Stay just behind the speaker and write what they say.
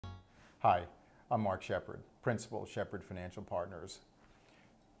Hi, I'm Mark Shepard, Principal, Shepard Financial Partners.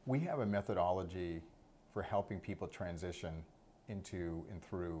 We have a methodology for helping people transition into and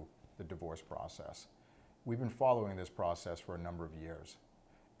through the divorce process. We've been following this process for a number of years,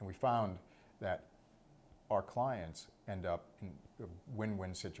 and we found that our clients end up in a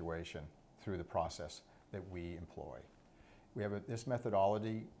win-win situation through the process that we employ. This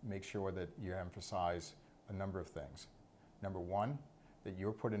methodology makes sure that you emphasize a number of things. Number one, that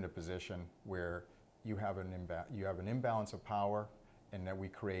you're put in a position where you have an imbalance of power, and that we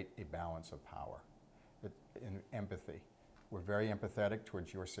create a balance of power. In empathy. We're very empathetic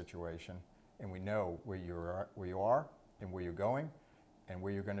towards your situation, and we know where you are and where you're going and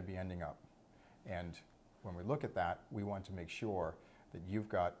where you're going to be ending up. And when we look at that, we want to make sure that you've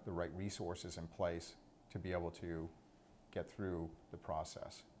got the right resources in place to be able to get through the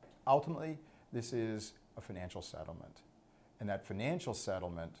process. Ultimately, this is a financial settlement. And that financial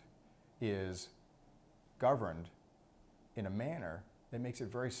settlement is governed in a manner that makes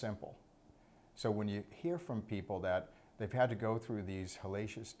it very simple. So when you hear from people that they've had to go through these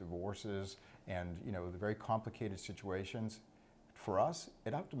hellacious divorces and the very complicated situations, for us,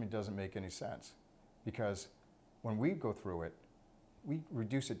 it ultimately doesn't make any sense. Because when we go through it, we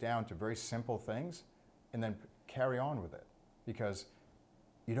reduce it down to very simple things and then carry on with it. Because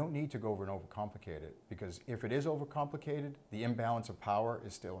you don't need to go over and overcomplicate it, because if it is overcomplicated, the imbalance of power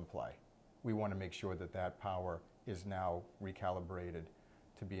is still in play. We want to make sure that that power is now recalibrated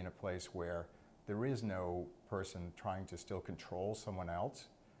to be in a place where there is no person trying to still control someone else,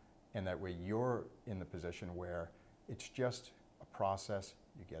 and that way you're in the position where it's just a process,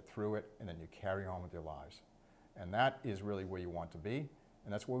 you get through it, and then you carry on with your lives. And that is really where you want to be,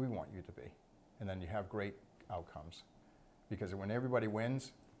 and that's where we want you to be. And then you have great outcomes. Because when everybody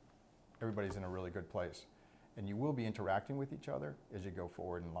wins, everybody's in a really good place. And you will be interacting with each other as you go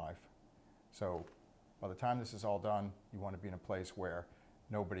forward in life. So by the time this is all done, you want to be in a place where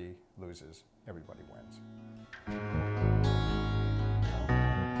nobody loses, everybody wins.